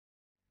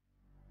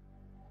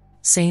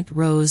Saint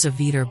Rose of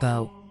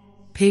Viterbo,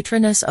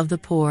 patroness of the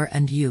poor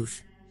and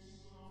youth.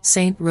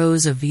 Saint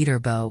Rose of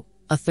Viterbo,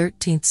 a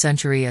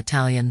 13th-century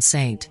Italian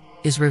saint,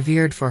 is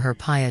revered for her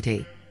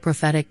piety,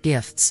 prophetic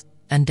gifts,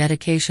 and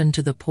dedication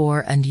to the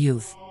poor and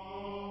youth.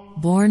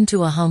 Born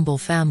to a humble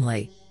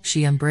family,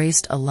 she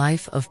embraced a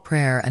life of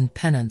prayer and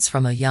penance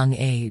from a young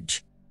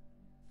age.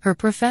 Her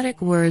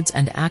prophetic words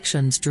and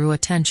actions drew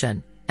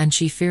attention, and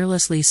she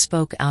fearlessly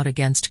spoke out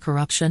against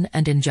corruption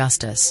and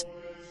injustice.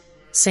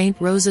 Saint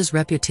Rose's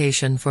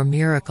reputation for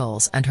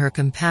miracles and her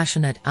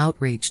compassionate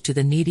outreach to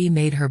the needy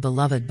made her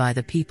beloved by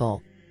the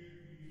people.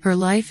 Her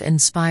life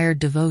inspired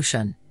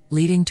devotion,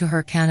 leading to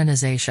her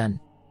canonization.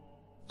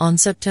 On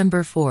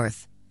September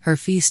 4th, her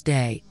feast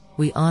day,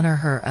 we honor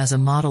her as a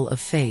model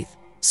of faith,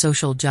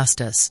 social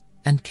justice,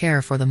 and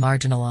care for the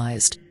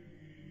marginalized.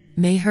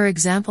 May her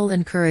example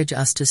encourage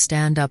us to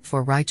stand up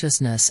for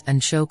righteousness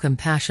and show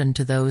compassion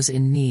to those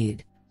in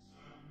need.